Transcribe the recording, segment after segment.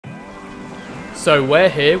So we're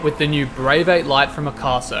here with the new Brave 8 Lite from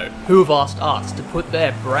Akaso, who have asked us to put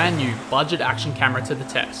their brand new budget action camera to the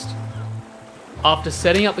test. After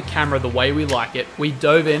setting up the camera the way we like it, we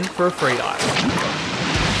dove in for a free dive.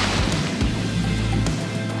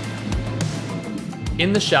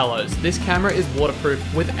 In the shallows, this camera is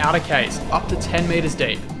waterproof without a case up to 10 meters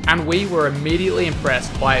deep, and we were immediately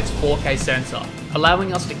impressed by its 4K sensor,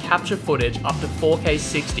 allowing us to capture footage up to 4K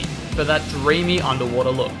 60 for that dreamy underwater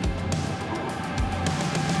look.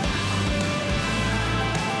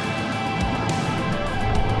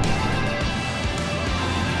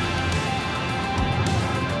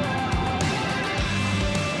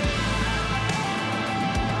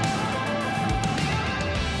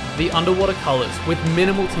 The underwater colours, with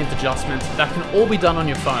minimal tint adjustments that can all be done on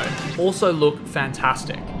your phone, also look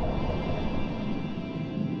fantastic.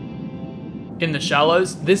 In the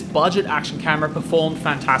shallows, this budget action camera performed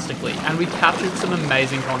fantastically and we captured some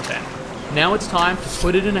amazing content. Now it's time to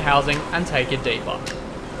put it in a housing and take it deeper.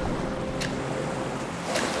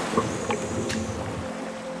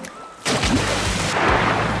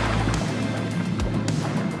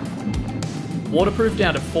 Waterproof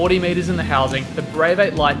down to 40 meters in the housing, the Brave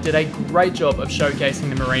 8 Lite did a great job of showcasing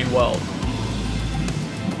the marine world.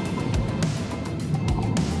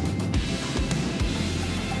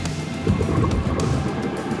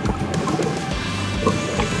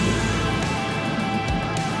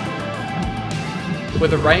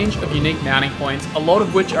 With a range of unique mounting points, a lot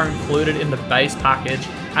of which are included in the base package,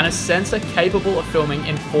 and a sensor capable of filming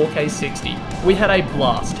in 4K 60, we had a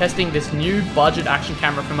blast testing this new budget action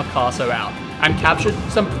camera from Akaso out, and captured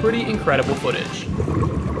some pretty incredible footage.